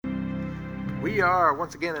We are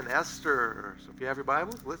once again in Esther. So if you have your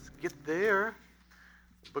Bibles, let's get there.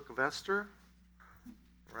 The book of Esther,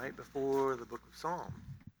 right before the book of Psalm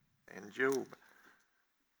and Job,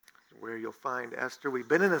 where you'll find Esther. We've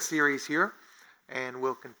been in a series here, and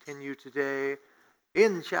we'll continue today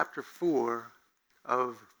in chapter 4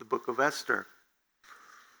 of the book of Esther.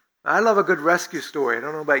 I love a good rescue story. I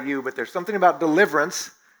don't know about you, but there's something about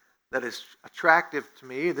deliverance that is attractive to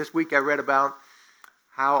me. This week I read about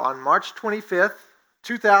how on March 25th,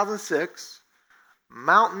 2006,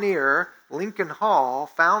 mountaineer Lincoln Hall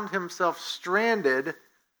found himself stranded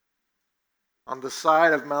on the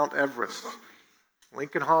side of Mount Everest.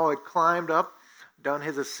 Lincoln Hall had climbed up, done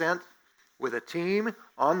his ascent with a team.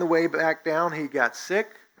 On the way back down, he got sick,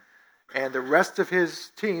 and the rest of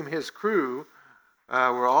his team, his crew,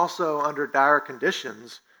 were also under dire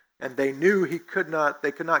conditions, and they knew they could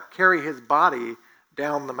not carry his body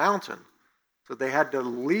down the mountain. So they had to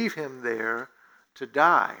leave him there to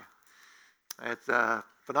die. It's a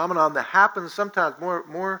phenomenon that happens sometimes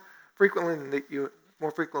more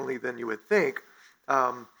frequently than you would think.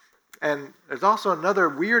 And there's also another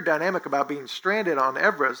weird dynamic about being stranded on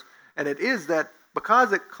Everest, and it is that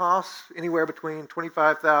because it costs anywhere between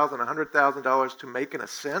 $25,000 and $100,000 to make an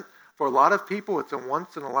ascent, for a lot of people it's a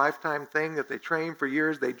once-in-a-lifetime thing that they train for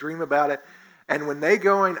years, they dream about it, and when they're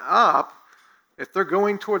going up, if they're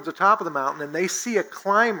going towards the top of the mountain and they see a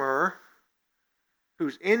climber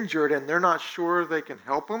who's injured and they're not sure they can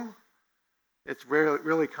help them, it's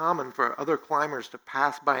really common for other climbers to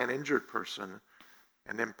pass by an injured person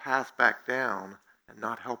and then pass back down and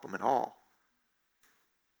not help them at all.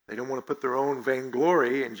 They don't want to put their own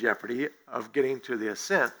vainglory in jeopardy of getting to the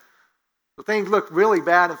ascent. So things looked really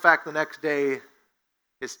bad. In fact, the next day,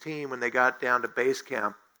 his team, when they got down to base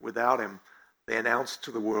camp without him, they announced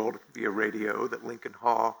to the world via radio that Lincoln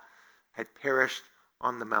Hall had perished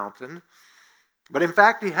on the mountain. But in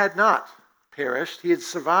fact, he had not perished. He had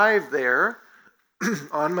survived there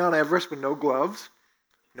on Mount Everest with no gloves,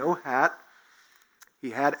 no hat.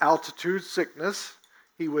 He had altitude sickness.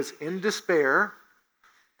 He was in despair,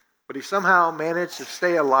 but he somehow managed to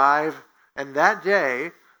stay alive. And that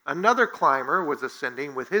day, another climber was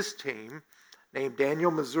ascending with his team named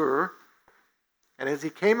Daniel Mazur. And as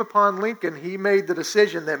he came upon Lincoln, he made the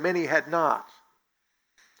decision that many had not.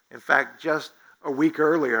 In fact, just a week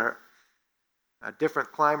earlier, a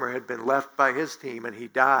different climber had been left by his team and he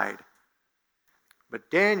died.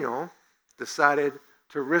 But Daniel decided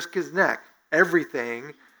to risk his neck,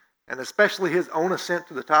 everything, and especially his own ascent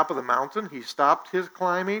to the top of the mountain. He stopped his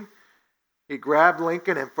climbing. He grabbed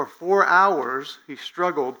Lincoln, and for 4 hours, he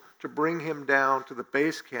struggled to bring him down to the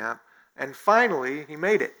base camp. And finally, he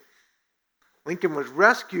made it. Lincoln was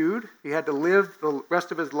rescued. He had to live the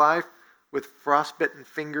rest of his life with frostbitten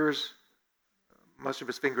fingers. Most of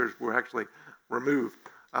his fingers were actually removed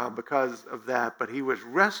because of that. But he was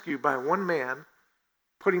rescued by one man,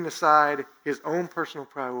 putting aside his own personal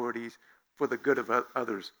priorities for the good of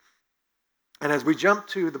others. And as we jump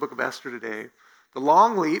to the book of Esther today, the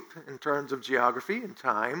long leap in terms of geography and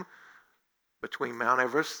time between Mount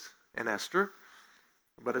Everest and Esther,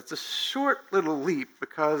 but it's a short little leap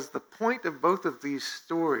because the point of both of these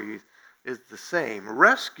stories is the same.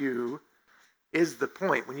 Rescue is the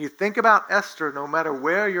point. When you think about Esther, no matter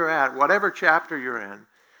where you're at, whatever chapter you're in,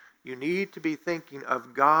 you need to be thinking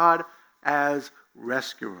of God as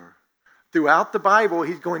rescuer. Throughout the Bible,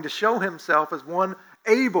 he's going to show himself as one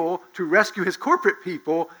able to rescue his corporate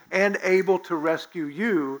people and able to rescue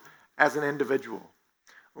you as an individual.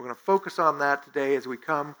 We're going to focus on that today as we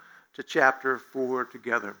come to chapter 4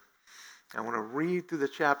 together. I want to read through the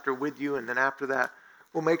chapter with you, and then after that,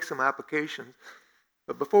 we'll make some applications.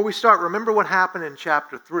 But before we start, remember what happened in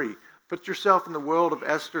chapter 3. Put yourself in the world of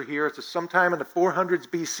Esther here. It's sometime in the 400s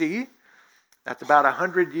BC. That's about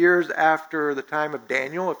 100 years after the time of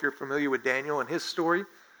Daniel, if you're familiar with Daniel and his story.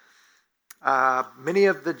 Many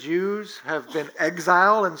of the Jews have been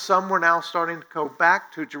exiled, and some were now starting to go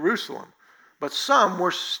back to Jerusalem. But some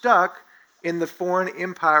were stuck in the foreign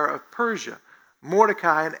empire of Persia.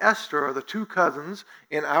 Mordecai and Esther are the two cousins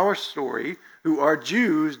in our story who are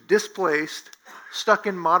Jews displaced, stuck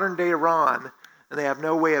in modern-day Iran, and they have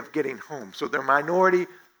no way of getting home. So they're a minority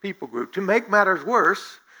people group. To make matters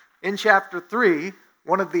worse, in chapter 3,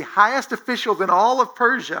 one of the highest officials in all of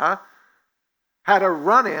Persia had a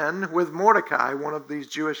run-in with Mordecai, one of these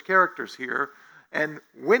Jewish characters here. And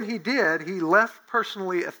when he did, he left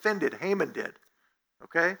personally offended. Haman did.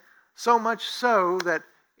 Okay? So much so that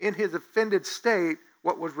in his offended state,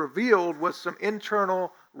 what was revealed was some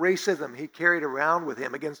internal racism he carried around with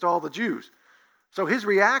him against all the Jews. So his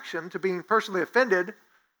reaction to being personally offended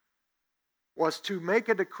was to make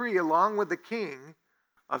a decree along with the king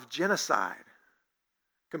of genocide.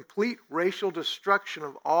 Complete racial destruction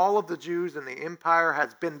of all of the Jews in the empire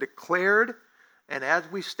has been declared. And as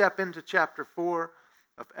we step into chapter 4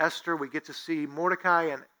 of Esther, we get to see Mordecai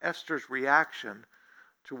and Esther's reaction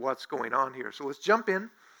to what's going on here. So let's jump in.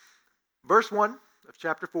 Verse 1 of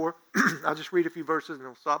chapter 4. I'll just read a few verses and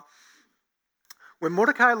we'll stop. When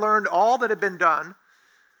Mordecai learned all that had been done,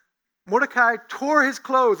 Mordecai tore his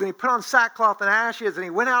clothes and he put on sackcloth and ashes and he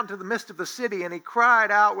went out into the midst of the city and he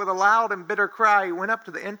cried out with a loud and bitter cry. He went up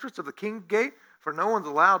to the entrance of the king's gate, for no one's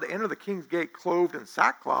allowed to enter the king's gate clothed in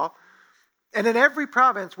sackcloth. And in every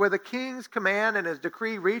province where the king's command and his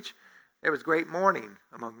decree reached, there was great mourning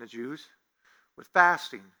among the Jews, with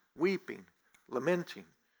fasting, weeping, lamenting.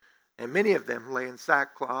 And many of them lay in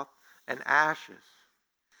sackcloth and ashes.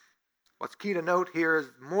 What's key to note here is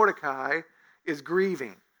Mordecai is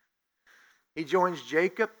grieving. He joins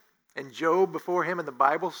Jacob and Job before him in the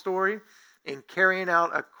Bible story in carrying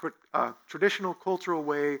out a traditional cultural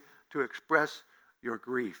way to express your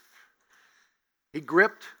grief. He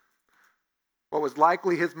gripped what was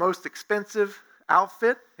likely his most expensive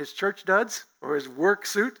outfit, his church duds, or his work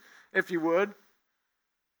suit, if you would,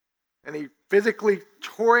 and he physically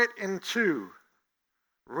tore it in two,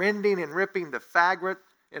 rending and ripping the fabric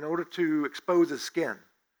in order to expose his skin.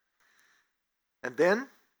 And then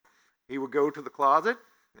he would go to the closet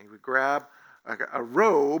and he would grab a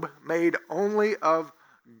robe made only of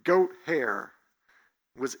goat hair.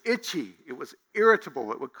 It was itchy. It was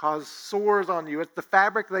irritable. It would cause sores on you. It's the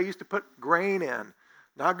fabric they used to put grain in.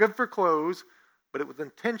 Not good for clothes, but it was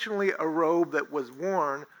intentionally a robe that was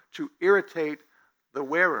worn to irritate the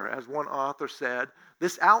wearer. As one author said,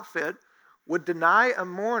 this outfit would deny a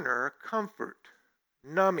mourner comfort,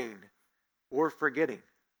 numbing, or forgetting.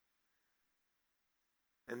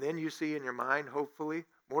 And then you see in your mind, hopefully,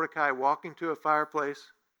 Mordecai walking to a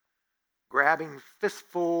fireplace, grabbing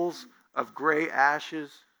fistfuls of gray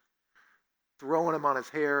ashes, throwing them on his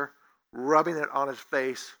hair, rubbing it on his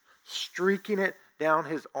face, streaking it down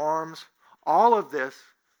his arms. All of this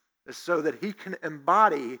is so that he can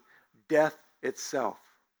embody death itself.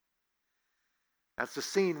 That's the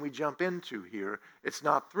scene we jump into here. It's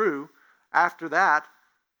not through. After that,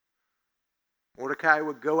 Mordecai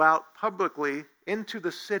would go out publicly into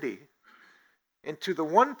the city, into the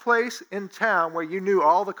one place in town where you knew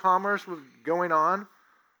all the commerce was going on,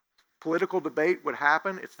 political debate would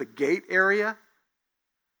happen. It's the gate area.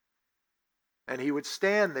 And he would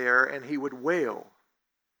stand there and he would wail.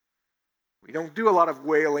 We don't do a lot of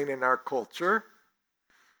wailing in our culture,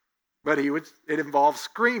 but it involves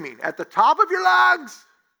screaming at the top of your lungs,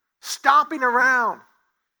 stomping around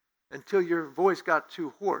until your voice got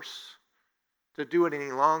too hoarse to do it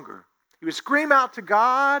any longer. He would scream out to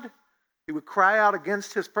God. He would cry out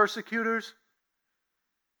against his persecutors.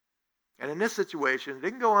 And in this situation, it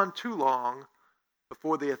didn't go on too long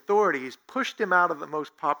before the authorities pushed him out of the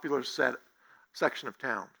most popular section of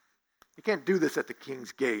town. You can't do this at the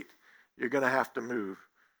king's gate. You're going to have to move.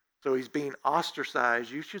 So he's being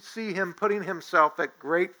ostracized. You should see him putting himself at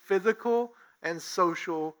great physical and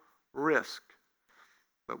social risk.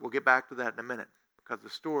 But we'll get back to that in a minute because the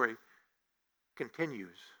story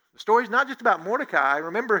continues. The story's not just about Mordecai.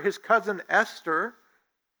 Remember his cousin Esther,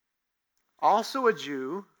 also a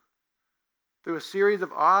Jew, through a series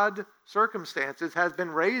of odd circumstances, has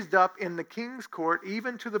been raised up in the king's court,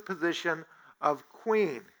 even to the position of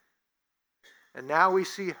queen. And now we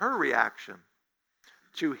see her reaction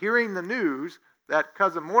to hearing the news that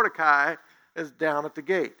cousin Mordecai is down at the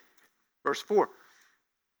gate. Verse 4.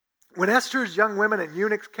 When Esther's young women and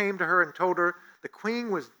eunuchs came to her and told her, the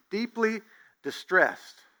queen was deeply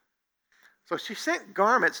distressed. So she sent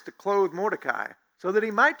garments to clothe Mordecai so that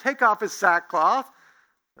he might take off his sackcloth,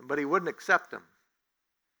 but he wouldn't accept them.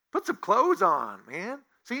 Put some clothes on, man.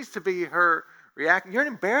 Seems to be her reaction. You're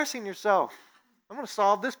embarrassing yourself. I'm going to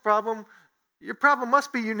solve this problem. Your problem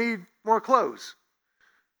must be you need more clothes.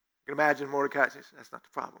 You can imagine Mordecai says, that's not the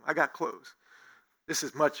problem. I got clothes. This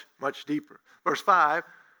is much, much deeper. Verse 5,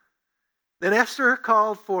 then Esther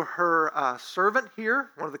called for her servant here,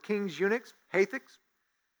 one of the king's eunuchs, Hathach,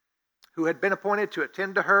 who had been appointed to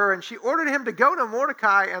attend to her, and she ordered him to go to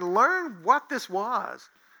Mordecai and learn what this was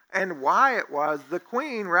and why it was the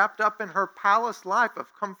queen, wrapped up in her palace life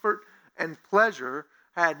of comfort and pleasure,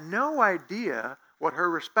 had no idea what her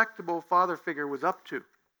respectable father figure was up to.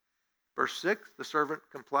 Verse 6, the servant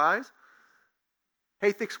complies.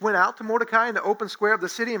 Hathach went out to Mordecai in the open square of the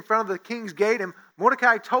city in front of the king's gate, and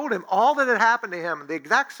Mordecai told him all that had happened to him, the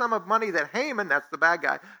exact sum of money that Haman, that's the bad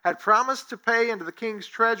guy, had promised to pay into the king's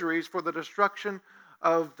treasuries for the destruction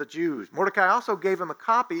of the Jews. Mordecai also gave him a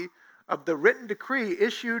copy of the written decree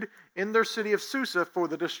issued in their city of Susa for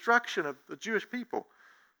the destruction of the Jewish people.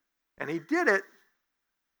 And he did it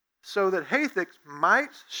so that Hathach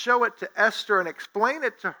might show it to Esther and explain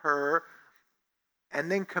it to her,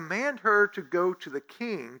 and then command her to go to the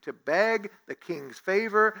king to beg the king's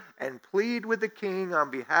favor and plead with the king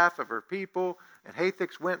on behalf of her people. And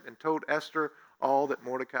Hathach went and told Esther all that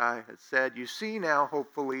Mordecai had said. You see now,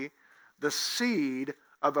 hopefully, the seed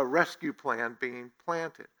of a rescue plan being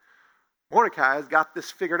planted. Mordecai has got this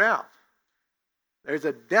figured out. There's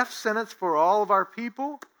a death sentence for all of our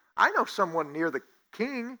people. I know someone near the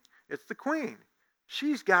king. It's the queen.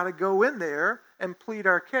 She's got to go in there and plead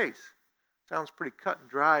our case. Sounds pretty cut and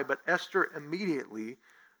dry, but Esther immediately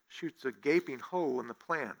shoots a gaping hole in the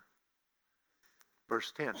plan.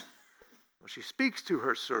 Verse 10. Well, she speaks to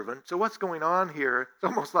her servant. So what's going on here? It's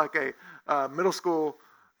almost like a middle school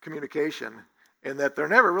communication in that they're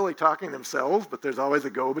never really talking themselves, but there's always a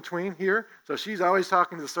go-between here. So she's always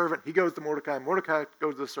talking to the servant. He goes to Mordecai. Mordecai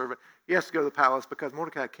goes to the servant. He has to go to the palace because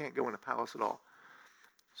Mordecai can't go in the palace at all.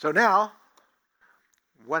 So now,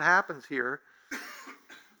 what happens here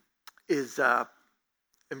is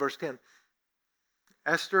in verse 10,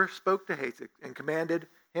 Esther spoke to Hathach and commanded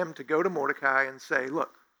him to go to Mordecai and say,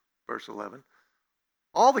 look, verse 11,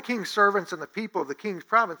 all the king's servants and the people of the king's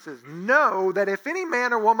provinces know that if any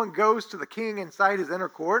man or woman goes to the king inside his inner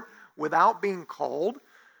court without being called,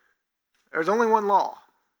 there's only one law: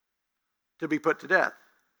 to be put to death.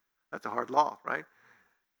 That's a hard law, right?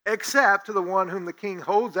 Except to the one whom the king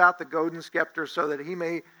holds out the golden scepter so that he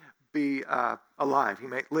may be alive, he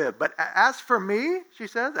may live. But as for me, she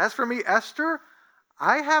says, as for me, Esther,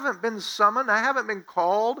 I haven't been summoned, I haven't been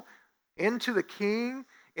called into the king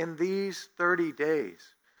in these 30 days.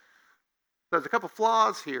 So there's a couple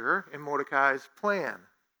flaws here in Mordecai's plan.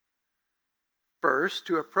 First,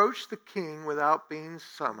 to approach the king without being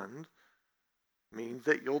summoned means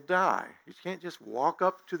that you'll die. You can't just walk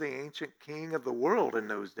up to the ancient king of the world in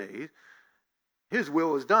those days. His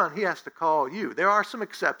will is done. He has to call you. There are some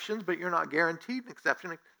exceptions, but you're not guaranteed an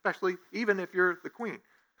exception, especially even if you're the queen.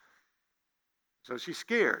 So she's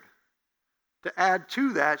scared. To add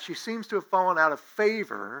to that, she seems to have fallen out of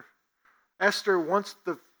favor. Esther wants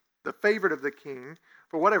the favorite of the king.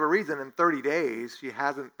 For whatever reason, in 30 days, she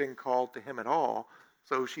hasn't been called to him at all.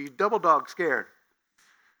 So she's double dog scared.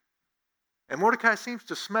 And Mordecai seems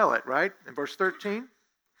to smell it, right? In verse 13,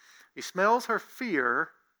 he smells her fear,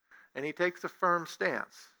 and he takes a firm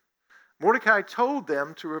stance. Mordecai told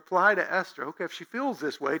them to reply to Esther. Okay, if she feels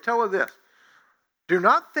this way, tell her this. Do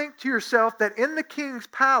not think to yourself that in the king's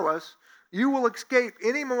palace you will escape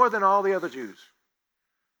any more than all the other Jews.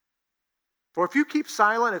 For if you keep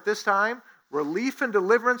silent at this time, relief and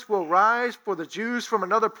deliverance will rise for the Jews from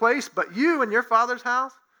another place, but you and your father's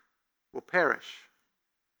house will perish.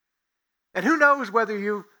 And who knows whether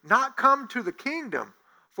you've not come to the kingdom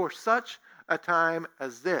for such a time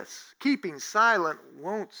as this. Keeping silent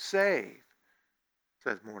won't save,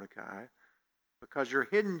 says Mordecai, because your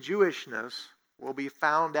hidden Jewishness will be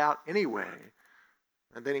found out anyway.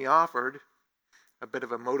 And then he offered a bit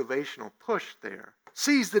of a motivational push there.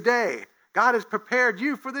 Seize the day. God has prepared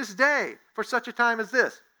you for this day, for such a time as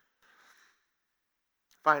this.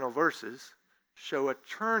 Final verses show a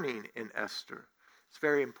turning in Esther. It's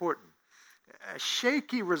very important. A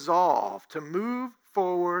shaky resolve to move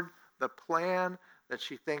forward the plan that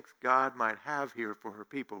she thinks God might have here for her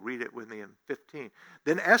people. Read it with me in 15.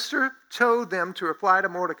 Then Esther told them to reply to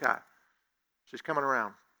Mordecai. She's coming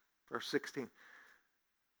around. Verse 16.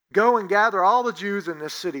 Go and gather all the Jews in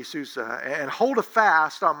this city, Susa, and hold a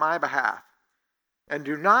fast on my behalf. And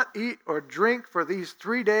do not eat or drink for these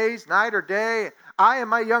 3 days, night or day. I and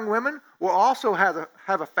my young women will also have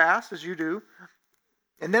a fast, as you do.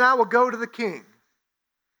 And then I will go to the king,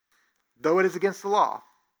 though it is against the law.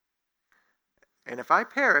 And if I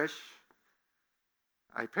perish,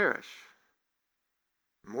 I perish.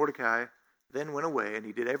 Mordecai then went away, and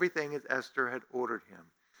he did everything as Esther had ordered him.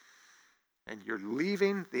 And you're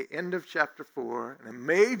leaving the end of chapter 4 in a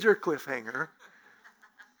major cliffhanger.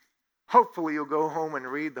 Hopefully you'll go home and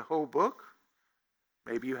read the whole book.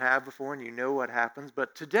 Maybe you have before and you know what happens.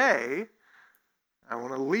 But today, I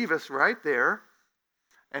want to leave us right there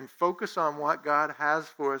and focus on what God has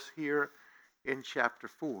for us here in chapter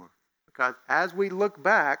 4. Because as we look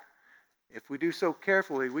back, if we do so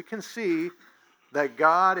carefully, we can see that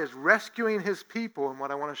God is rescuing his people. And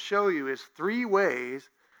what I want to show you is 3 ways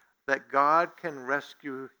that God can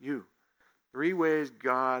rescue you. 3 ways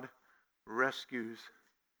God rescues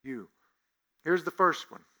you. Here's the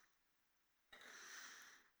first one.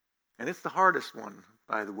 And it's the hardest one,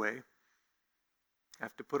 by the way. I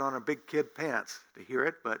have to put on a big kid pants to hear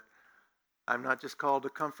it, but I'm not just called to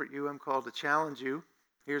comfort you, I'm called to challenge you.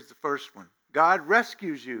 Here's the first one. God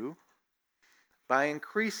rescues you by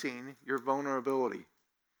increasing your vulnerability.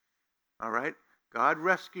 All right? God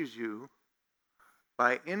rescues you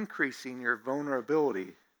by increasing your vulnerability.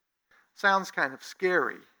 Sounds kind of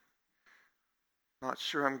scary. Not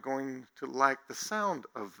sure I'm going to like the sound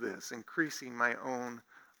of this, increasing my own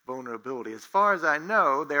vulnerability. As far as I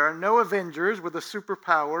know, there are no Avengers with a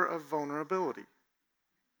superpower of vulnerability.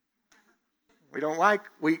 We don't like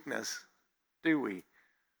weakness, do we?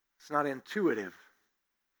 It's not intuitive.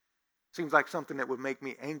 Seems like something that would make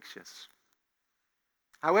me anxious.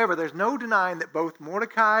 However, there's no denying that both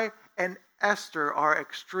Mordecai and Esther are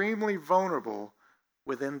extremely vulnerable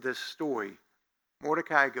within this story.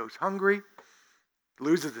 Mordecai goes hungry,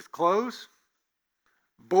 loses his clothes,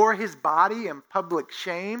 bore his body in public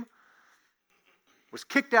shame, was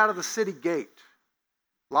kicked out of the city gate,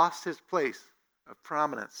 lost his place of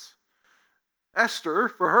prominence. Esther,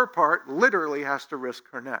 for her part, literally has to risk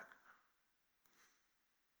her neck.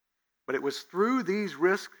 But it was through these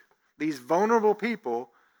risks, these vulnerable people,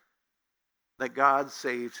 that God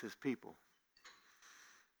saves his people.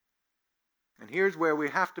 And here's where we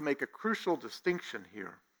have to make a crucial distinction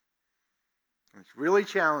here. It's really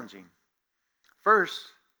challenging. First,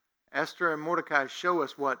 Esther and Mordecai show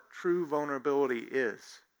us what true vulnerability is.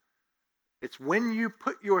 It's when you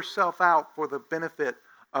put yourself out for the benefit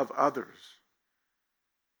of others.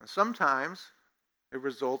 And sometimes it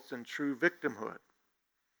results in true victimhood.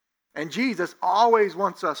 And Jesus always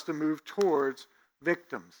wants us to move towards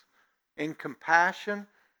victims in compassion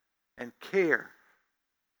and care.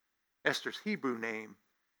 Esther's Hebrew name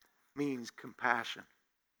means compassion.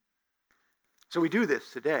 So we do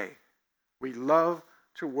this today. We love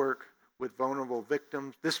to work with vulnerable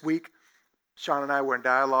victims. This week, Sean and I were in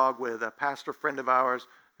dialogue with a pastor friend of ours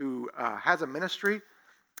who has a ministry.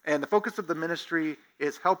 And the focus of the ministry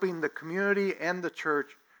is helping the community and the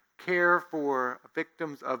church care for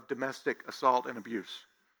victims of domestic assault and abuse.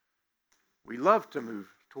 We love to move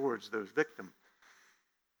towards those victims.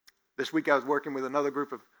 This week I was working with another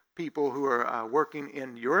group of people who are working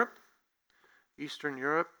in Europe, Eastern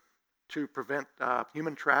Europe, to prevent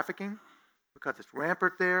human trafficking because it's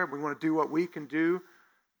rampant there. We want to do what we can do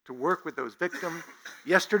to work with those victims.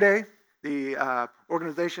 Yesterday, the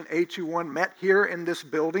organization A21 met here in this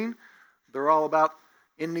building. They're all about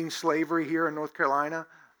ending slavery here in North Carolina.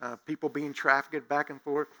 People being trafficked back and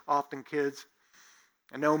forth, often kids.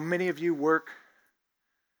 I know many of you work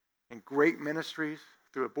in great ministries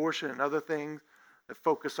through abortion and other things that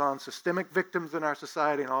focus on systemic victims in our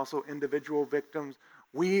society and also individual victims.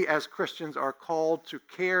 We as Christians are called to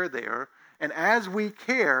care there. And as we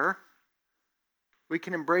care, we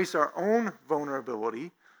can embrace our own vulnerability.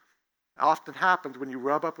 It often happens when you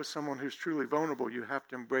rub up with someone who's truly vulnerable, you have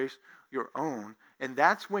to embrace your own. And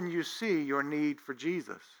that's when you see your need for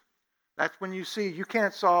Jesus. That's when you see you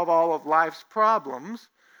can't solve all of life's problems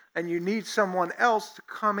and you need someone else to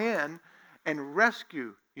come in and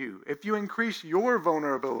rescue you. If you increase your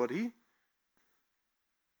vulnerability,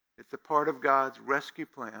 it's a part of God's rescue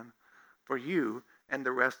plan for you and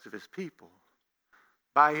the rest of his people.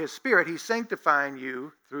 By his Spirit, he's sanctifying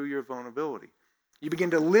you through your vulnerability. You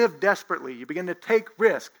begin to live desperately. You begin to take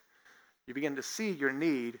risk. You begin to see your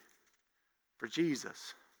need for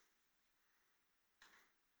Jesus.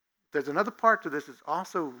 There's another part to this that's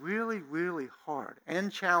also really, really hard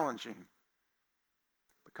and challenging.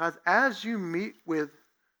 Because as you meet with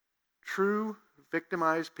true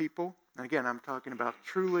victimized people, and again, I'm talking about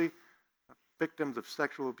truly victims of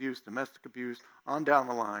sexual abuse, domestic abuse, on down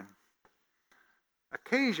the line,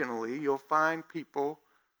 occasionally you'll find people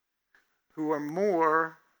who are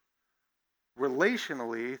more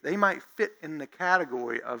relationally, they might fit in the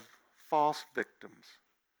category of false victims.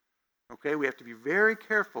 Okay, we have to be very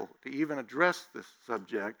careful to even address this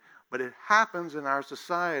subject, but it happens in our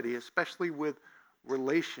society, especially with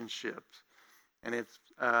relationships. And it's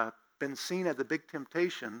been seen as a big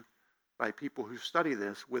temptation by people who study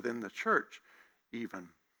this within the church even.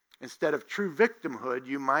 Instead of true victimhood,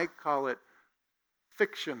 you might call it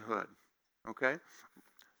fictionhood. Okay?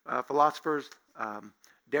 Philosophers,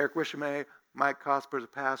 Derek Wishamay, Mike Cosper is a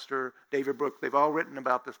pastor, David Brooks, they've all written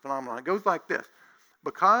about this phenomenon. It goes like this.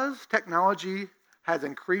 Because technology has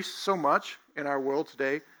increased so much in our world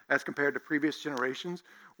today as compared to previous generations,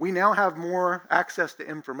 we now have more access to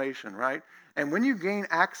information, right? And when you gain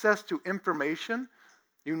access to information,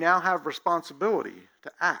 you now have responsibility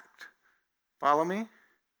to act. Follow me?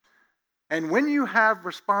 And when you have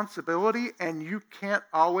responsibility and you can't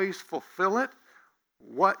always fulfill it,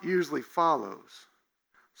 what usually follows?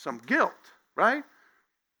 Some guilt, right?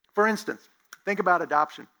 For instance, think about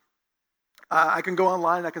adoption. I can go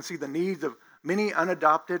online and I can see the needs of many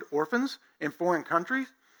unadopted orphans in foreign countries.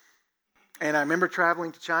 And I remember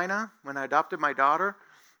traveling to China when I adopted my daughter,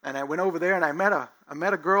 and I went over there and I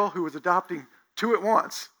met a girl who was adopting 2 at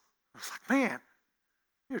once. I was like, man,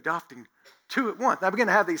 you're adopting 2 at once. And I began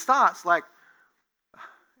to have these thoughts like,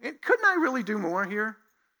 couldn't I really do more here?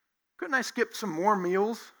 Couldn't I skip some more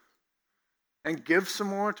meals and give some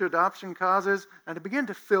more to adoption causes? And I began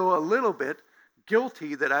to feel a little bit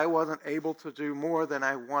guilty that I wasn't able to do more than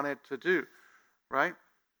I wanted to do, right?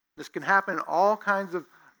 This can happen in all kinds of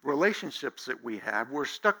relationships that we have. We're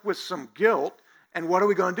stuck with some guilt, and what are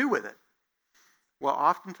we going to do with it? Well,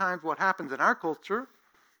 oftentimes what happens in our culture,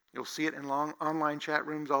 you'll see it in long online chat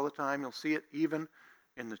rooms all the time, you'll see it even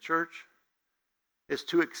in the church, is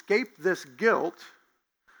to escape this guilt,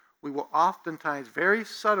 we will oftentimes very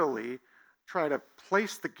subtly try to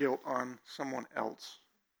place the guilt on someone else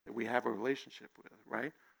that we have a relationship with,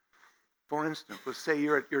 right? For instance, let's say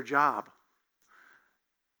you're at your job.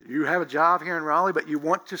 You have a job here in Raleigh, but you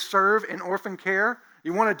want to serve in orphan care.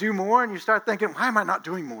 You want to do more, and you start thinking, why am I not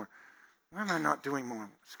doing more? Why am I not doing more?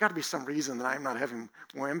 There's got to be some reason that I'm not having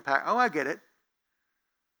more impact. Oh, I get it.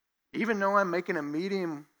 Even though I'm making a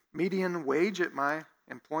median wage at my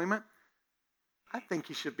employment, I think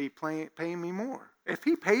he should be paying me more. If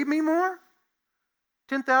he paid me more,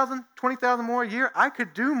 $10,000, $20,000 more a year, I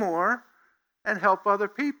could do more and help other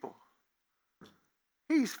people.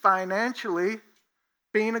 He's financially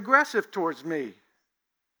being aggressive towards me,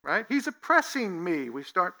 right? He's oppressing me. We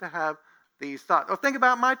start to have these thoughts. Oh, think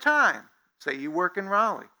about my time. Say you work in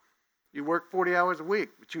Raleigh. You work 40 hours a week,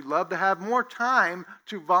 but you'd love to have more time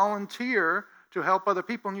to volunteer to help other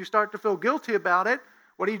people, and you start to feel guilty about it.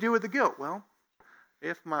 What do you do with the guilt? Well,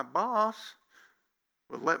 if my boss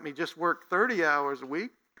would let me just work 30 hours a week,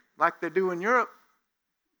 like they do in Europe,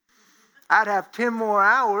 I'd have 10 more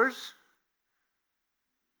hours.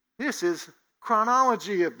 This is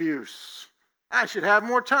chronology abuse. I should have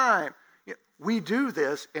more time. We do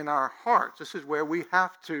this in our hearts. This is where we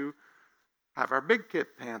have to have our big kid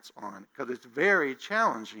pants on, because it's very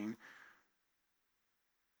challenging.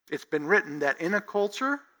 It's been written that in a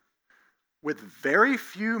culture with very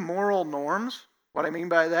few moral norms, what I mean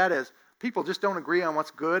by that is people just don't agree on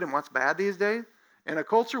what's good and what's bad these days. In a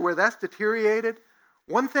culture where that's deteriorated,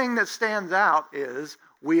 one thing that stands out is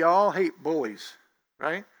we all hate bullies,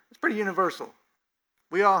 right? It's pretty universal.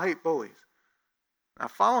 We all hate bullies. Now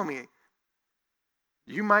follow me.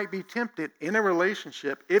 You might be tempted in a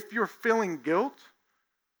relationship, if you're feeling guilt,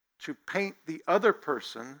 to paint the other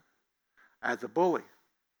person as a bully.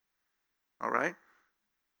 All right?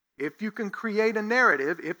 If you can create a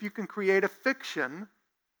narrative, if you can create a fiction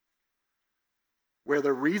where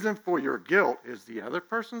the reason for your guilt is the other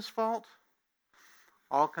person's fault,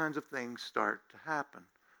 all kinds of things start to happen.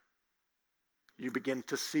 You begin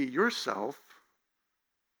to see yourself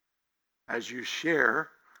as you share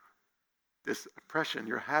this oppression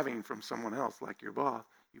you're having from someone else, like your boss.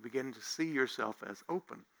 You begin to see yourself as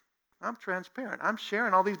open. I'm transparent. I'm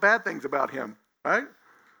sharing all these bad things about him, right?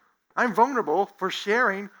 I'm vulnerable for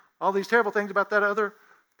sharing all these terrible things about that other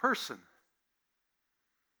person.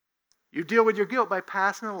 You deal with your guilt by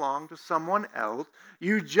passing it along to someone else.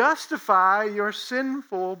 You justify your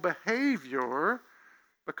sinful behavior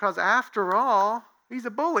because, after all, he's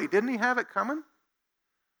a bully. Didn't he have it coming?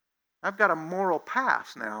 I've got a moral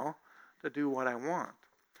pass now to do what I want.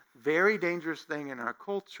 Very dangerous thing in our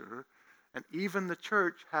culture, and even the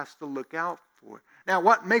church has to look out for it. Now,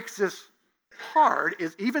 what makes this hard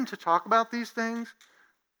is even to talk about these things,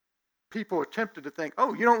 people are tempted to think,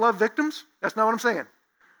 oh, you don't love victims? That's not what I'm saying.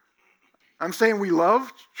 I'm saying we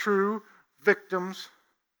love true victims,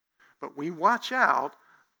 but we watch out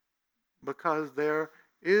because there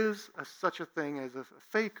is such a thing as a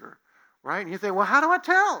faker, right? And you think, well, how do I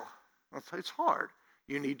tell? Well, it's hard.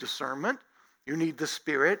 You need discernment. You need the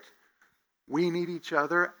Spirit. We need each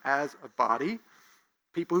other as a body.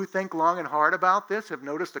 People who think long and hard about this have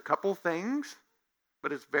noticed a couple things,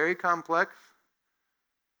 but it's very complex.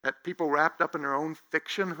 That people wrapped up in their own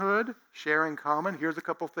fictionhood share in common. Here's a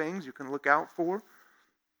couple things you can look out for.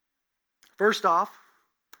 First off,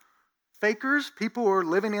 fakers, people who are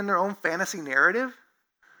living in their own fantasy narrative,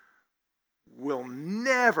 will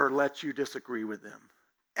never let you disagree with them.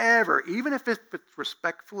 Ever. Even if it's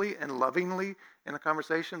respectfully and lovingly in a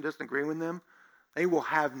conversation, disagreeing with them, they will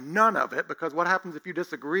have none of it, because what happens if you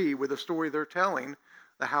disagree with the story they're telling?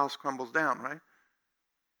 The house crumbles down, right?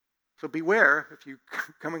 So beware if you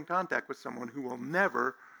come in contact with someone who will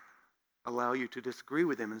never allow you to disagree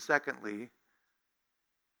with them. And secondly,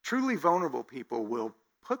 truly vulnerable people will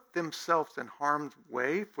put themselves in harm's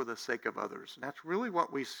way for the sake of others. And that's really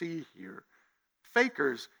what we see here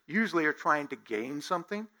fakers usually are trying to gain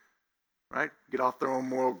something, right? Get off their own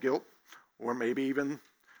moral guilt, or maybe even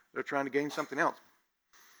they're trying to gain something else.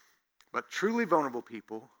 But truly vulnerable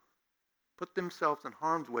people put themselves in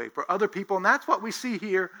harm's way for other people, and that's what we see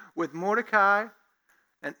here with Mordecai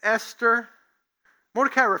and Esther.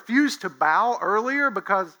 Mordecai refused to bow earlier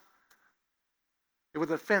because it was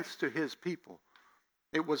an offense to his people.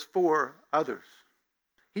 It was for others.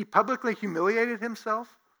 He publicly humiliated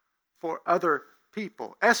himself for other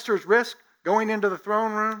people. Esther's risk going into the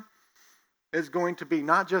throne room is going to be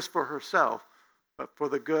not just for herself, but for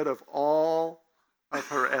the good of all of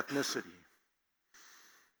her ethnicity.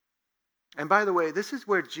 And by the way, this is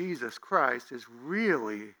where Jesus Christ is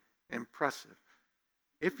really impressive.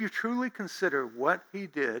 If you truly consider what he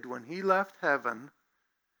did when he left heaven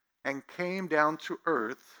and came down to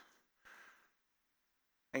earth,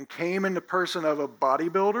 and came in the person of a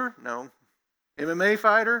bodybuilder? No. MMA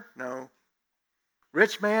fighter? No.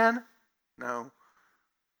 Rich man? No.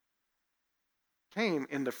 Came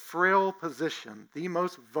in the frail position, the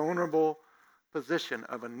most vulnerable position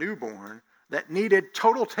of a newborn that needed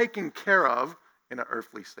total taking care of in an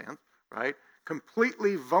earthly sense, right?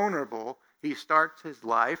 Completely vulnerable. He starts his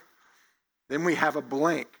life. Then we have a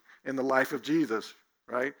blank in the life of Jesus,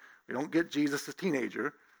 right? We don't get Jesus as a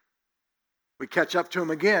teenager. We catch up to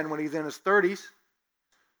him again when he's in his 30s.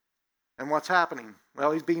 And what's happening?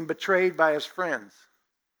 Well, he's being betrayed by his friends.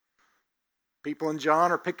 People in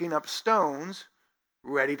John are picking up stones,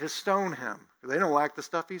 ready to stone him. They don't like the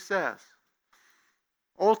stuff he says.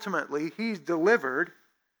 Ultimately, he's delivered,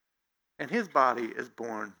 and his body is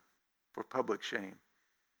born for public shame.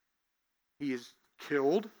 He is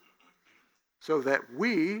killed so that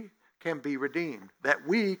we can be redeemed, that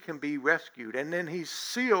we can be rescued. And then he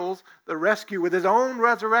seals the rescue with his own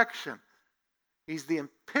resurrection. He's the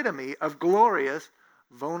epitome of glorious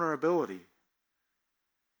vulnerability.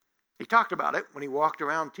 He talked about it when he walked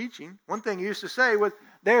around teaching. One thing he used to say was,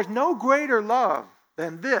 there's no greater love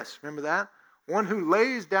than this. Remember that? One who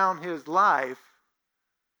lays down his life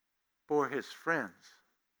for his friends.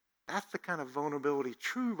 That's the kind of vulnerability,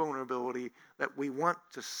 true vulnerability that we want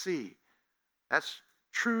to see. That's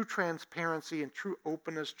true transparency and true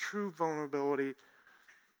openness, true vulnerability.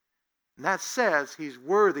 And that says he's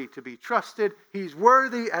worthy to be trusted. He's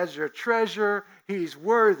worthy as your treasure. He's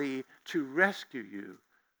worthy to rescue you.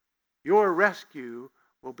 Your rescue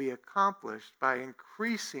will be accomplished by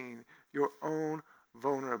increasing your own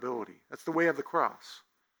vulnerability. That's the way of the cross.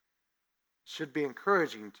 It should be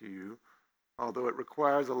encouraging to you, although it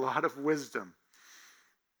requires a lot of wisdom.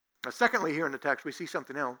 Now, secondly, here in the text, we see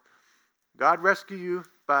something else. God rescues you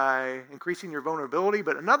by increasing your vulnerability,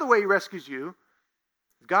 but another way he rescues you,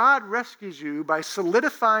 God rescues you by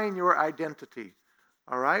solidifying your identity.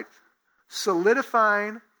 All right?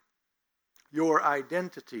 Solidifying your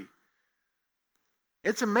identity.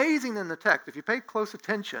 It's amazing in the text, if you pay close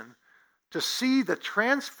attention, to see the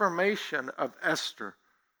transformation of Esther.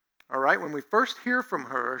 All right? When we first hear from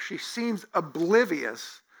her, she seems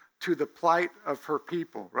oblivious to the plight of her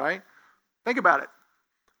people, right? Think about it.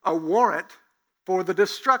 A warrant for the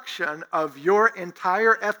destruction of your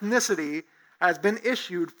entire ethnicity has been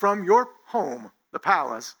issued from your home, the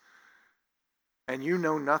palace, and you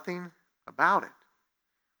know nothing about it.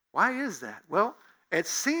 Why is that? Well, it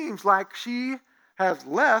seems like she has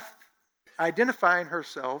left identifying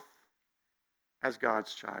herself as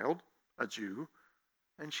God's child, a Jew,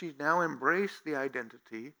 and she's now embraced the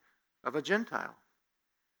identity of a Gentile.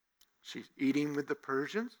 She's eating with the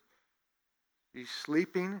Persians. She's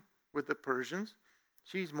sleeping with the Persians.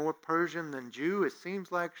 She's more Persian than Jew. It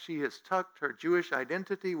seems like she has tucked her Jewish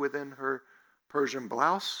identity within her Persian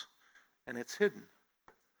blouse, and it's hidden.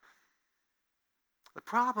 The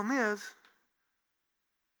problem is,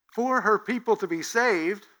 for her people to be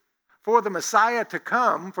saved, for the Messiah to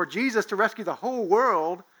come, for Jesus to rescue the whole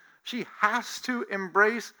world, she has to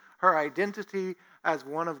embrace her identity as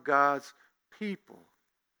one of God's people.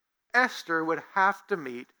 Esther would have to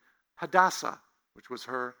meet Hadassah, which was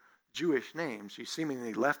her Jewish name she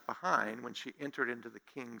seemingly left behind when she entered into the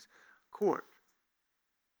king's court.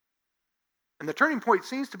 And the turning point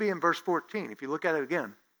seems to be in verse 14. If you look at it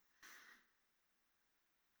again,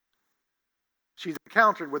 she's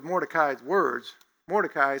encountered with Mordecai's words.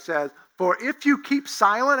 Mordecai says, "For if you keep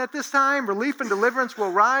silent at this time, relief and deliverance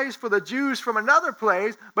will rise for the Jews from another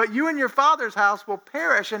place, but you and your father's house will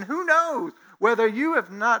perish. And who knows whether you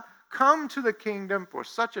have not come to the kingdom for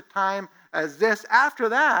such a time as this." After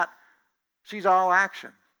that, she's all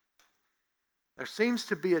action. There seems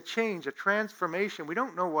to be a change, a transformation. We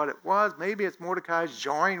don't know what it was. Maybe it's Mordecai's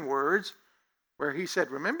jarring words where he said,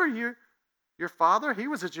 "Remember your father? He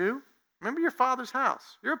was a Jew. Remember your father's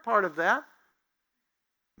house. You're a part of that.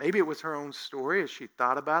 Maybe it was her own story as she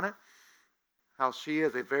thought about it. How she,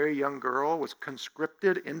 as a very young girl, was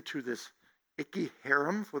conscripted into this icky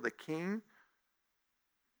harem for the king.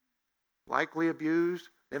 Likely abused,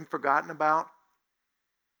 then forgotten about.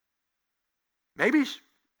 Maybe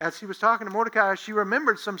as she was talking to Mordecai, she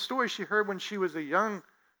remembered some stories she heard when she was a young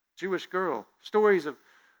Jewish girl. Stories of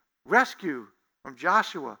rescue from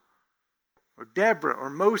Joshua or Deborah or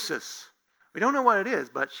Moses. We don't know what it is,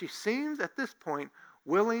 but she seems at this point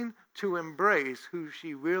willing to embrace who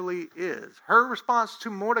she really is. Her response to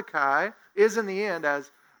Mordecai is, in the end,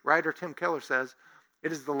 as writer Tim Keller says,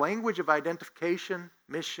 it is the language of identification,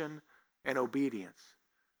 mission, and obedience.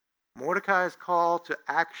 Mordecai's call to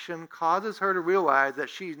action causes her to realize that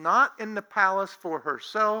she's not in the palace for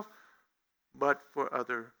herself, but for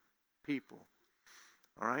other people.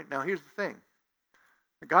 All right, now here's the thing.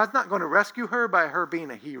 God's not going to rescue her by her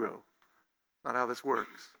being a hero. Not how this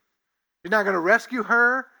works. He's not going to rescue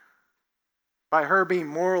her by her being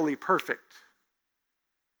morally perfect.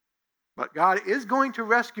 But God is going to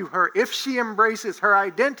rescue her if she embraces her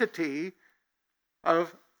identity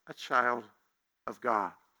of a child of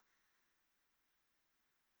God.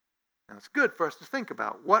 Now, it's good for us to think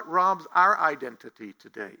about what robs our identity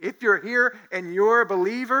today. If you're here and you're a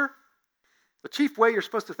believer, the chief way you're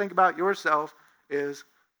supposed to think about yourself is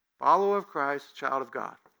follower of Christ, child of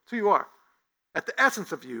God. That's who you are. At the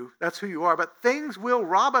essence of you, that's who you are. But things will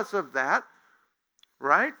rob us of that,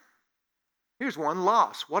 right? Here's one,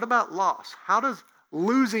 loss. What about loss? How does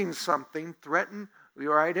losing something threaten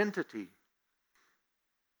your identity?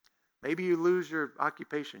 Maybe you lose your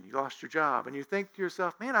occupation. You lost your job. And you think to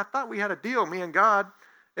yourself, man, I thought we had a deal, me and God.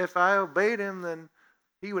 If I obeyed him, then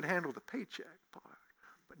he would handle the paycheck part.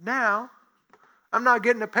 But now, I'm not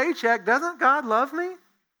getting a paycheck. Doesn't God love me?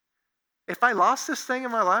 If I lost this thing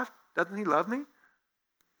in my life, doesn't he love me?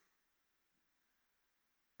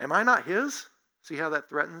 Am I not his? See how that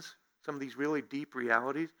threatens some of these really deep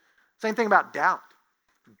realities? Same thing about doubt.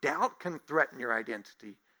 Doubt can threaten your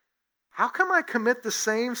identity. How come I commit the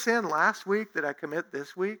same sin last week that I commit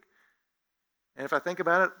this week? And if I think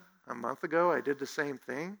about it, a month ago I did the same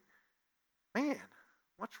thing. Man,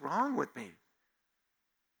 what's wrong with me?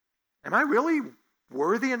 Am I really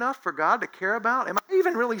worthy enough for God to care about? Am I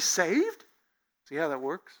even really saved? See how that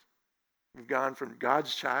works? You've gone from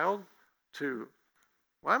God's child to,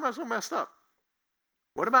 why am I so messed up?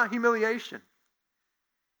 What about humiliation?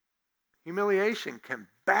 Humiliation can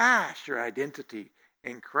bash your identity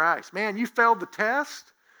in Christ. Man, you failed the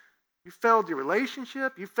test. You failed your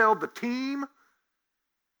relationship. You failed the team.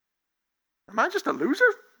 Am I just a loser?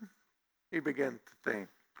 You begin to think.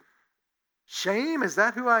 Shame, is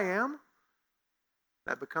that who I am?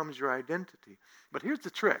 That becomes your identity. But here's the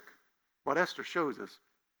trick, what Esther shows us.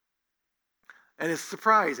 And it's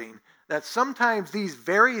surprising that sometimes these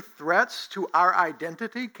very threats to our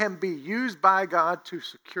identity can be used by God to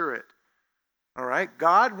secure it. All right?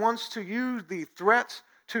 God wants to use the threats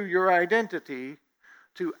to your identity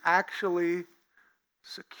to actually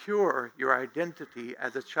secure your identity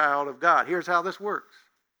as a child of God. Here's how this works.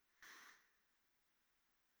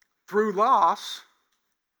 Through loss,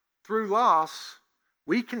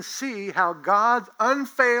 we can see how God's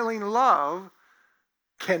unfailing love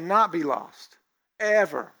cannot be lost.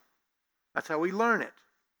 Ever. That's how we learn it.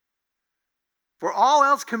 For all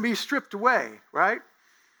else can be stripped away, right?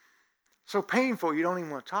 So painful you don't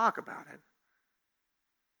even want to talk about it.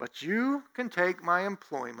 But you can take my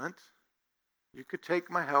employment. You could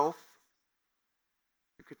take my health.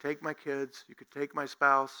 You could take my kids. You could take my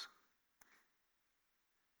spouse.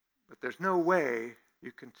 But there's no way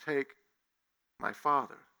you can take my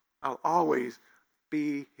Father. I'll always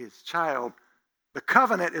be his child. The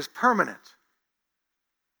covenant is permanent.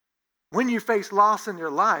 When you face loss in your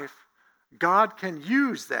life, God can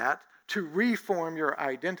use that to reform your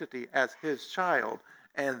identity as his child.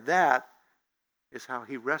 And that is how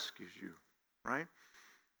he rescues you, right?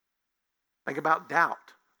 Think about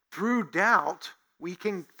doubt. Through doubt, we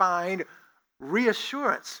can find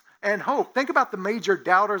reassurance and hope. Think about the major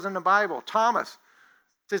doubters in the Bible. Thomas,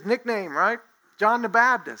 it's his nickname, right? John the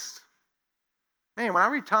Baptist. Man, when I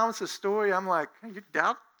read Thomas's story, I'm like, hey, you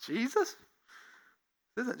doubt Jesus?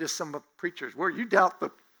 This isn't just some preacher's word. You doubt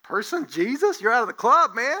the person, Jesus? You're out of the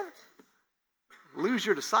club, man. Lose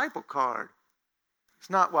your disciple card. It's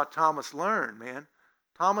not what Thomas learned, man.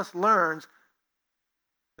 Thomas learns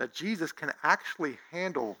that Jesus can actually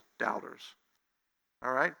handle doubters.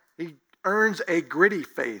 All right? He earns a gritty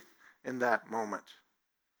faith in that moment.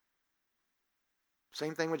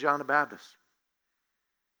 Same thing with John the Baptist.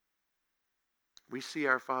 We see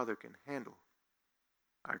our Father can handle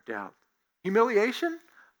our doubt Humiliation?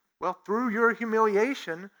 Well, through your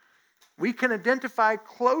humiliation, we can identify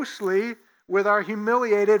closely with our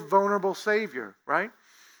humiliated, vulnerable Savior, right?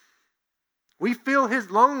 We feel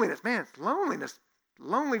his loneliness. Man, it's loneliness.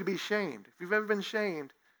 Lonely to be shamed. If you've ever been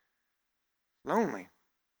shamed, lonely.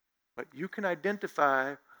 But you can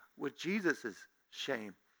identify with Jesus'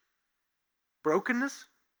 shame. Brokenness,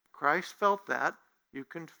 Christ felt that. You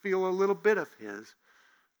can feel a little bit of his.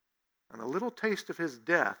 And a little taste of his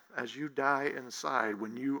death as you die inside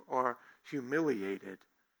when you are humiliated.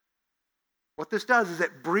 What this does is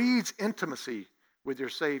it breeds intimacy with your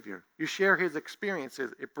Savior. You share his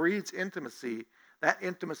experiences. It breeds intimacy. That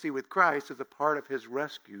intimacy with Christ is a part of his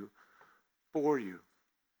rescue for you.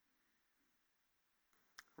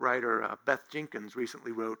 Writer Beth Jenkins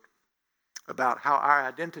recently wrote about how our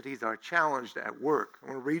identities are challenged at work. I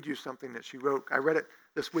want to read you something that she wrote. I read it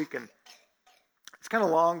this week, and it's kind of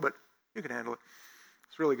long, but you can handle it.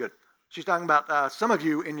 It's really good. She's talking about some of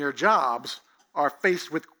you in your jobs are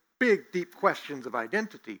faced with big, deep questions of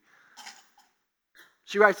identity.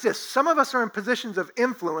 She writes this: some of us are in positions of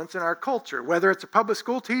influence in our culture, whether it's a public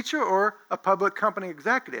school teacher or a public company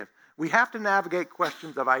executive. We have to navigate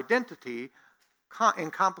questions of identity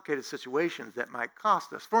in complicated situations that might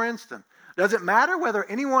cost us. For instance, does it matter whether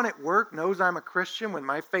anyone at work knows I'm a Christian when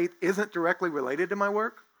my faith isn't directly related to my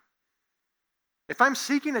work? If I'm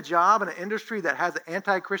seeking a job in an industry that has an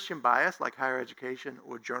anti-Christian bias, like higher education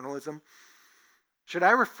or journalism, should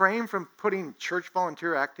I refrain from putting church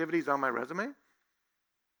volunteer activities on my resume?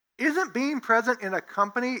 Isn't being present in a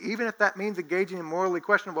company, even if that means engaging in morally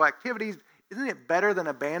questionable activities, isn't it better than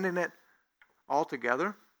abandoning it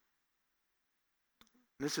altogether?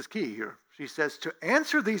 This is key here. She says, to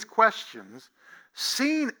answer these questions,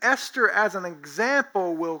 seeing Esther as an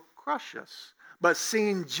example will crush us, but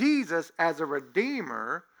seeing Jesus as a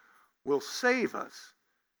redeemer will save us.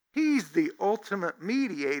 He's the ultimate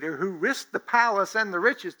mediator who risked the palace and the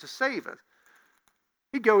riches to save us.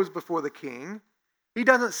 He goes before the king. He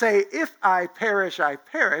doesn't say, if I perish, I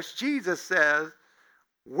perish. Jesus says,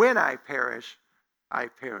 when I perish, I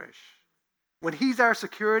perish. When he's our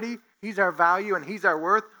security, he's our value, and he's our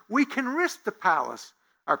worth, we can risk the palace,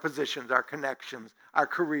 our positions, our connections, our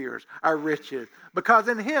careers, our riches, because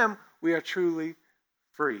in him we are truly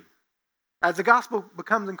free. As the gospel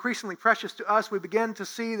becomes increasingly precious to us, we begin to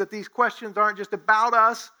see that these questions aren't just about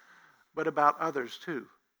us, but about others too.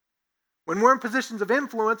 When we're in positions of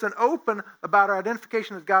influence and open about our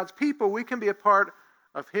identification as God's people, we can be a part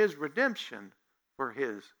of his redemption for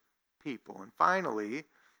his people. And finally,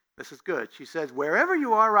 this is good. She says, wherever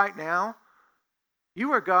you are right now,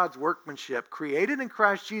 you are God's workmanship, created in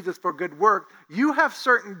Christ Jesus for good work. You have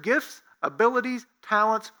certain gifts, abilities,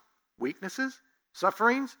 talents, weaknesses,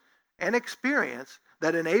 sufferings, and experience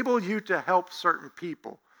that enable you to help certain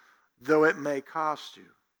people, though it may cost you.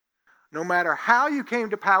 No matter how you came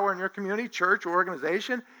to power in your community, church, or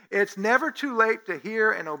organization, it's never too late to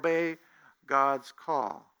hear and obey God's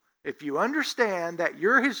call. If you understand that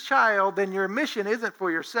you're his child, then your mission isn't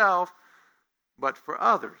for yourself, but for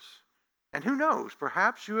others. And who knows,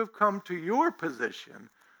 perhaps you have come to your position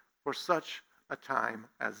for such a time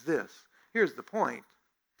as this. Here's the point.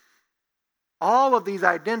 All of these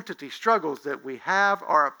identity struggles that we have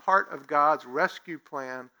are a part of God's rescue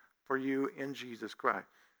plan for you in Jesus Christ.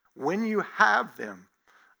 When you have them,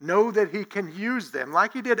 know that he can use them,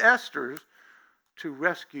 like he did Esther's, to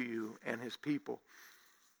rescue you and his people.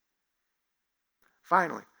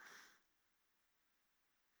 Finally,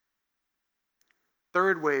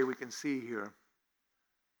 third way we can see here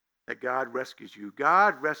that God rescues you.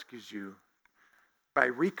 God rescues you by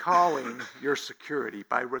recalling your security,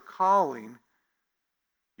 by recalling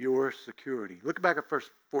your security. Look back at verse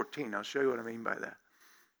 14. I'll show you what I mean by that.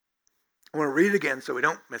 I want to read it again so we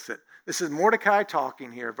don't miss it. This is Mordecai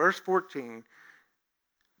talking here. Verse 14.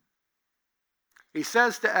 He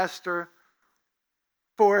says to Esther,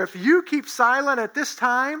 for if you keep silent at this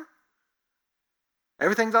time,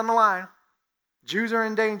 everything's on the line. Jews are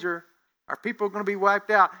in danger. Our people are going to be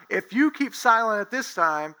wiped out. If you keep silent at this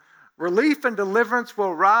time, relief and deliverance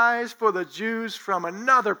will rise for the Jews from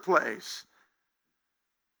another place.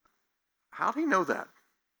 How do you know that?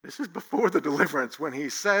 This is before the deliverance when he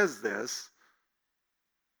says this.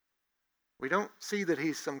 We don't see that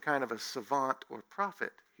he's some kind of a savant or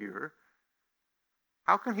prophet here.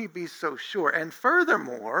 How can he be so sure? And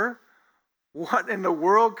furthermore, what in the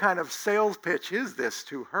world kind of sales pitch is this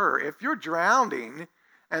to her? If you're drowning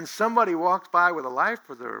and somebody walks by with a life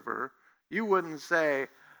preserver, you wouldn't say,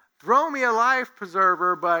 throw me a life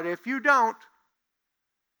preserver, but if you don't,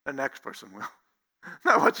 the next person will.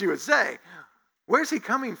 Not what you would say. Where's he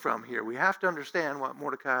coming from here? We have to understand what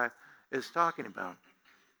Mordecai is talking about.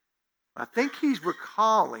 I think he's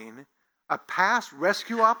recalling a past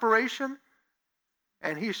rescue operation,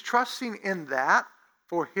 and he's trusting in that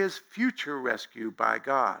for his future rescue by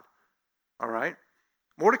God. All right?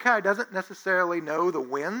 Mordecai doesn't necessarily know the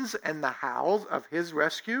wins and the hows of his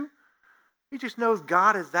rescue. He just knows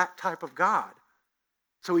God is that type of God.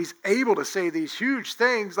 So he's able to say these huge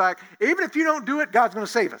things like, even if you don't do it, God's going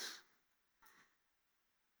to save us.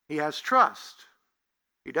 He has trust.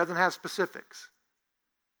 He doesn't have specifics.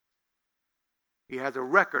 He has a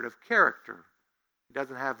record of character. He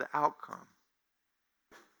doesn't have the outcome.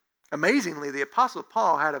 Amazingly, the Apostle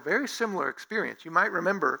Paul had a very similar experience. You might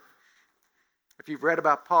remember, if you've read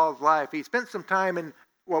about Paul's life, he spent some time in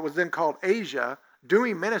what was then called Asia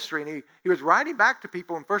doing ministry, and he was writing back to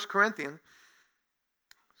people in 2 Corinthians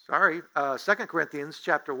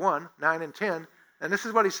chapter 1, 9 and 10, and this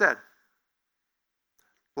is what he said.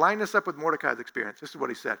 Line this up with Mordecai's experience. This is what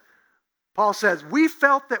he said. Paul says, we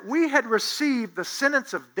felt that we had received the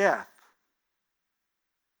sentence of death,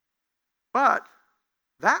 but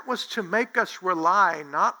that was to make us rely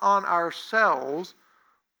not on ourselves,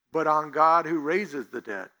 but on God who raises the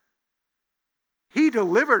dead. He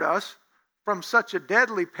delivered us from such a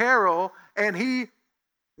deadly peril, and he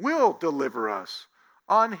will deliver us.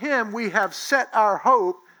 On him we have set our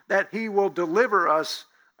hope that he will deliver us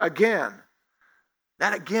again.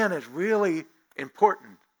 That again is really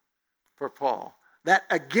important for Paul. That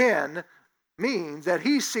again means that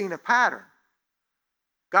he's seen a pattern.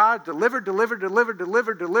 God delivered. Now we're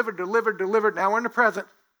in the present.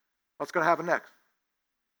 What's going to happen next?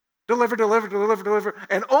 Deliver.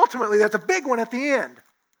 And ultimately, that's a big one at the end.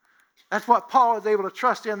 That's what Paul is able to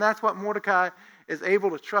trust in. That's what Mordecai is able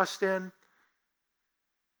to trust in.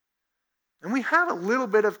 And we have a little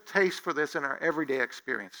bit of taste for this in our everyday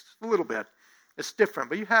experience. A little bit. It's different,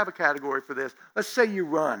 but you have a category for this. Let's say you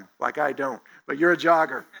run, like I don't, but you're a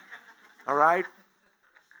jogger. All right?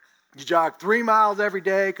 You jog 3 miles every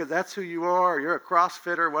day because that's who you are, or you're a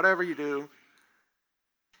CrossFitter, whatever you do.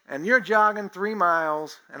 And you're jogging 3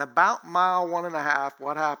 miles, and about mile 1.5,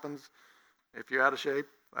 what happens if you're out of shape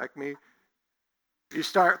like me? You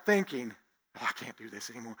start thinking, oh, I can't do this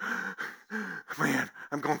anymore. Man,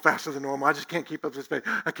 I'm going faster than normal. I just can't keep up this pace.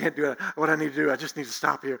 I can't do it. What I need to do, I just need to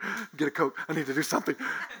stop here, get a Coke. I need to do something.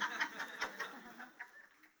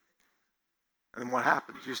 And then what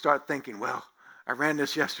happens? You start thinking, well, I ran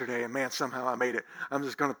this yesterday, and man, somehow I made it. I'm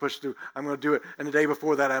just going to push through. I'm going to do it. And the day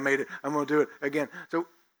before that, I made it. I'm going to do it again.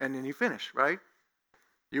 And then you finish, right?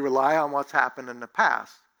 You rely on what's happened in the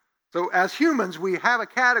past. So as humans, we have a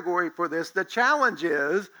category for this. The challenge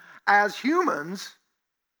is, as humans,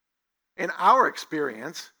 in our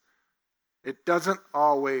experience, it doesn't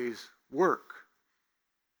always work.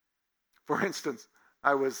 For instance,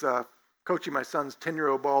 I was coaching my son's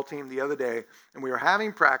 10-year-old ball team the other day, and we were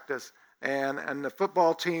having practice, and the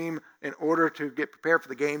football team, in order to get prepared for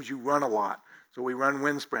the games, you run a lot. So we run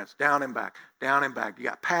wind sprints, down and back, down and back. You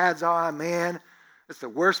got pads on, man. It's the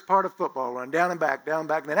worst part of football, run down and back, down and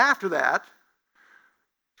back. And then after that,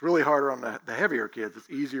 it's really harder on the heavier kids. It's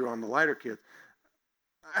easier on the lighter kids.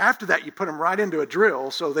 After that, you put them right into a drill,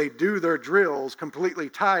 so they do their drills completely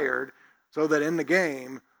tired, so that in the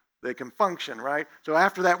game, they can function, right? So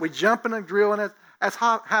after that, we jump in a drill, and that's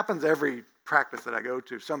how it happens every practice that I go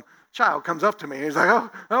to. Some child comes up to me, and he's like,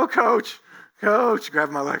 oh, coach,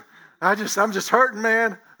 grab my leg. I'm just hurting,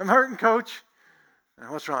 man. I'm hurting, coach.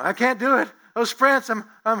 What's wrong? I can't do it. Those sprints, I'm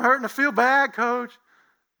hurting. I feel bad, coach.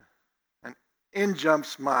 And in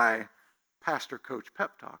jumps my pastor coach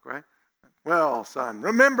pep talk, right? Well, son,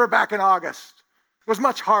 remember back in August. It was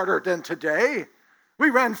much harder than today. We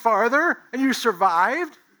ran farther, and you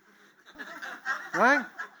survived. Right?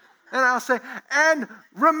 And I'll say, and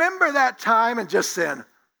remember that time, and just then,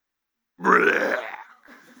 bleh.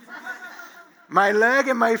 My leg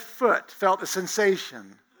and my foot felt a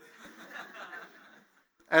sensation.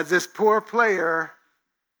 As this poor player,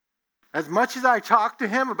 as much as I talked to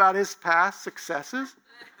him about his past successes,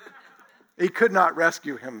 he could not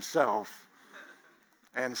rescue himself.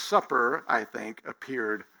 And supper, I think,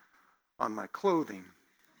 appeared on my clothing.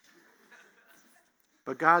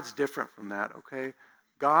 But God's different from that, okay?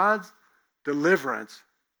 God's deliverance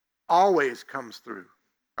always comes through,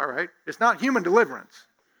 all right? It's not human deliverance.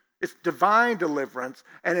 It's divine deliverance,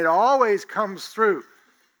 and it always comes through.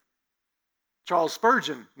 Charles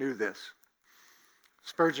Spurgeon knew this.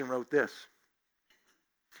 Spurgeon wrote this.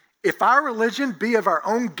 If our religion be of our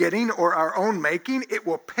own getting or our own making, it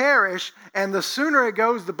will perish, and the sooner it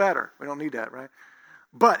goes, the better. We don't need that, right?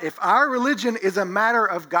 But if our religion is a matter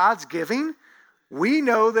of God's giving, We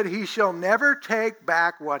know that he shall never take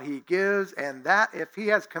back what he gives, and that if he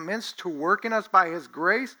has commenced to work in us by his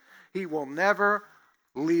grace, he will never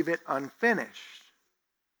leave it unfinished.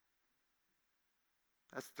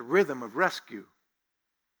 That's the rhythm of rescue.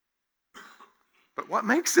 But what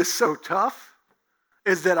makes this so tough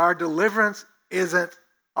is that our deliverance isn't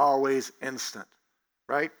always instant,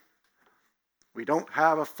 right? We don't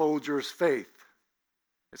have a Folgers faith.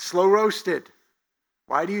 It's slow roasted.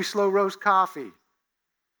 Why do you slow roast coffee?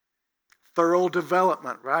 Thorough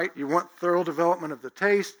development, right? You want thorough development of the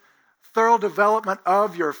taste. Thorough development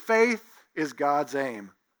of your faith is God's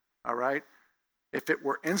aim, all right? If it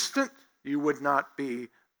were instant, you would not be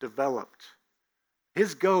developed.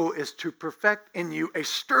 His goal is to perfect in you a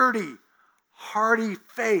sturdy, hardy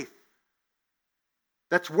faith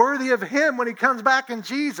that's worthy of him when he comes back in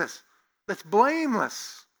Jesus, that's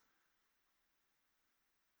blameless.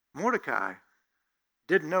 Mordecai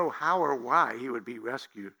didn't know how or why he would be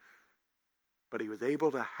rescued, but he was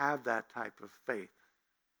able to have that type of faith.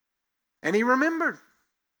 And he remembered.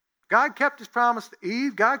 God kept his promise to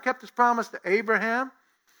Eve. God kept his promise to Abraham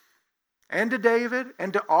and to David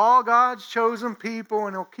and to all God's chosen people,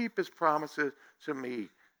 and he'll keep his promises to me.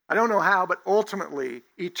 I don't know how, but ultimately,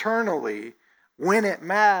 eternally, when it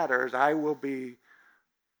matters, I will be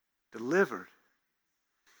delivered.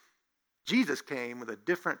 Jesus came with a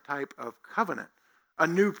different type of covenant, a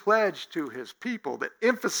new pledge to his people that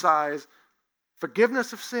emphasized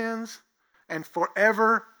forgiveness of sins and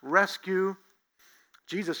forever rescue.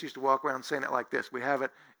 Jesus used to walk around saying it like this. We have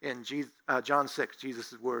it in John 6,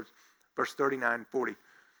 Jesus' words, verse 39 and 40.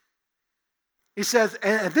 He says,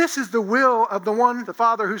 and this is the will of the one, the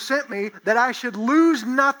Father who sent me, that I should lose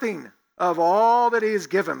nothing of all that he has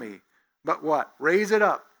given me, but what? Raise it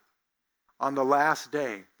up on the last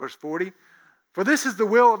day. Verse 40, for this is the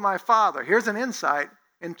will of my Father. Here's an insight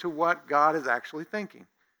into what God is actually thinking.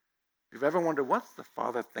 If you've ever wondered, what's the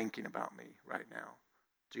Father thinking about me right now?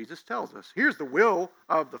 Jesus tells us, here's the will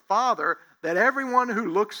of the Father, that everyone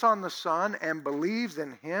who looks on the Son and believes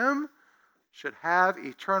in him should have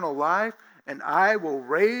eternal life, and I will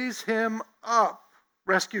raise him up.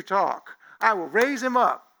 Rescue talk. I will raise him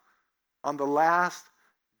up on the last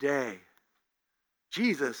day.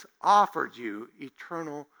 Jesus offered you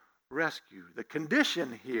eternal rescue. The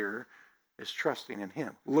condition here is trusting in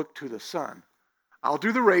him. Look to the Son. I'll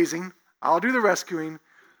do the raising. I'll do the rescuing.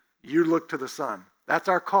 You look to the Son. That's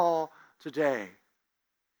our call today.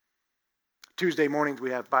 Tuesday mornings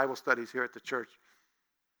we have Bible studies here at the church.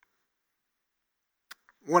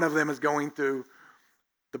 One of them is going through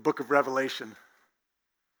the book of Revelation.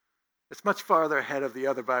 It's much farther ahead of the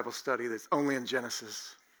other Bible study that's only in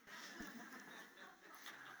Genesis.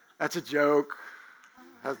 That's a joke.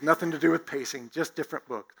 Has nothing to do with pacing, just different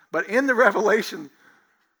books. But in the Revelation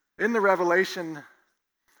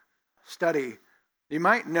study, you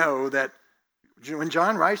might know that when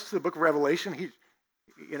John writes to the book of Revelation,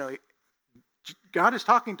 God is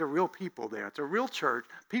talking to real people there. It's a real church.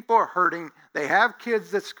 People are hurting. They have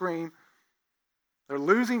kids that scream. They're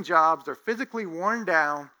losing jobs. They're physically worn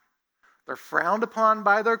down. They're frowned upon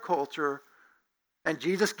by their culture. And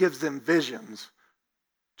Jesus gives them visions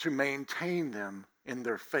to maintain them in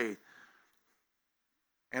their faith.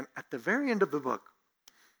 And at the very end of the book,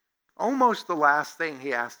 almost the last thing he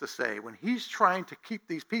has to say, when he's trying to keep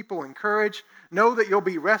these people encouraged, know that you'll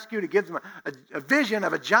be rescued. He gives them a vision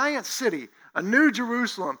of a giant city, a new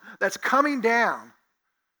Jerusalem that's coming down.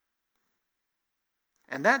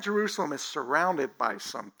 And that Jerusalem is surrounded by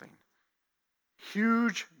something.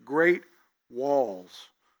 Huge, great walls.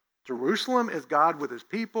 Jerusalem is God with his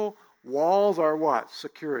people. Walls are what?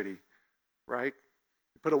 Security, right?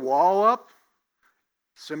 You put a wall up,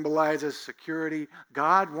 symbolizes security.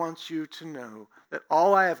 God wants you to know that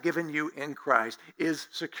all I have given you in Christ is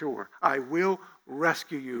secure. I will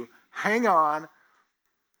rescue you. Hang on.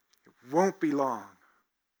 It won't be long.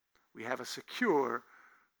 We have a secure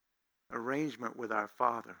arrangement with our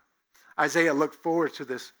Father. Isaiah looked forward to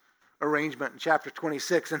this arrangement in chapter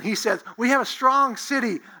 26, and he says, we have a strong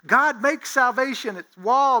city. God makes salvation, its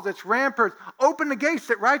walls, its ramparts. Open the gates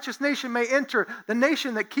that righteous nation may enter, the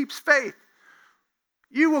nation that keeps faith.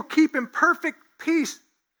 You will keep in perfect peace,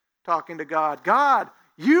 talking to God. God,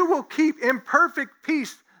 you will keep in perfect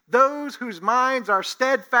peace those whose minds are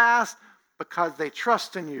steadfast because they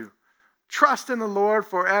trust in you. Trust in the Lord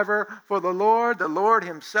forever, for the Lord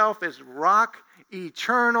himself is rock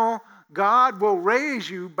eternal. God will raise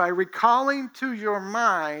you by recalling to your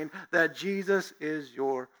mind that Jesus is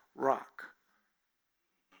your rock.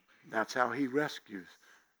 That's how he rescues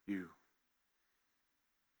you.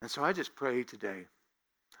 And so I just pray today,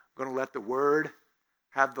 I'm going to let the word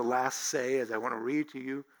have the last say as I want to read to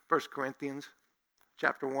you 1 Corinthians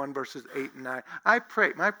chapter 1, verses 8 and 9.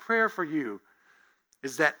 My prayer for you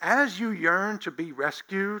is that as you yearn to be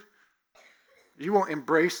rescued, you will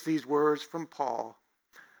embrace these words from Paul,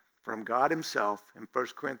 from God himself in 1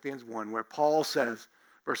 Corinthians 1, where Paul says,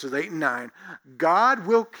 verses 8 and 9, God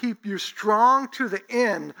will keep you strong to the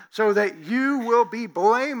end so that you will be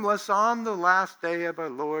blameless on the last day of our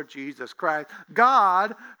Lord Jesus Christ.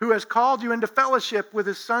 God, who has called you into fellowship with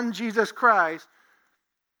his Son Jesus Christ,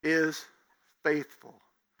 is faithful.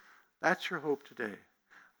 That's your hope today.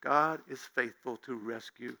 God is faithful to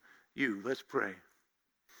rescue you. Let's pray.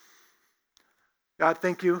 God,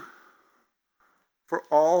 thank you for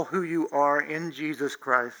all who you are in Jesus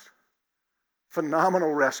Christ.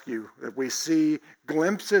 Phenomenal rescue that we see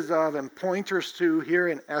glimpses of and pointers to here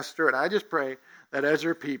in Esther. And I just pray that as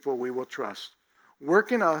your people we will trust.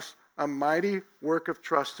 Work in us a mighty work of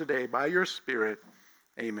trust today by your Spirit.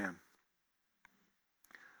 Amen.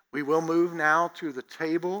 We will move now to the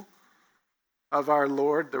table of our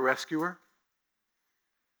Lord, the rescuer.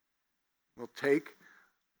 We'll take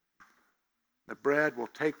the bread, we'll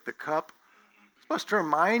take the cup. It's supposed to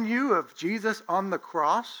remind you of Jesus on the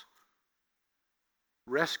cross,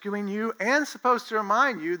 rescuing you, and supposed to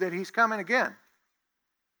remind you that he's coming again.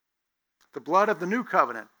 The blood of the new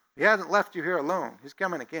covenant. He hasn't left you here alone. He's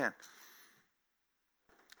coming again.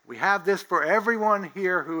 We have this for everyone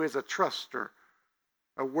here who is a truster,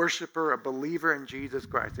 a worshiper, a believer in Jesus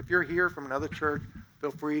Christ. If you're here from another church,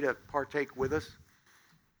 feel free to partake with us.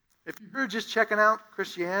 If you're just checking out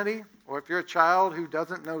Christianity, or if you're a child who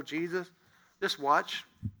doesn't know Jesus, just watch,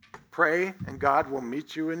 pray, and God will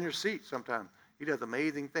meet you in your seat sometime. He does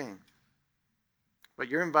amazing things. But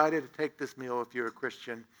you're invited to take this meal if you're a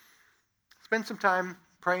Christian. Spend some time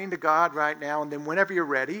praying to God right now, and then whenever you're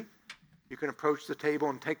ready, you can approach the table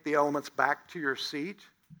and take the elements back to your seat.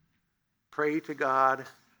 Pray to God,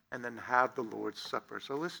 and then have the Lord's Supper.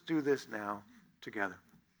 So let's do this now together.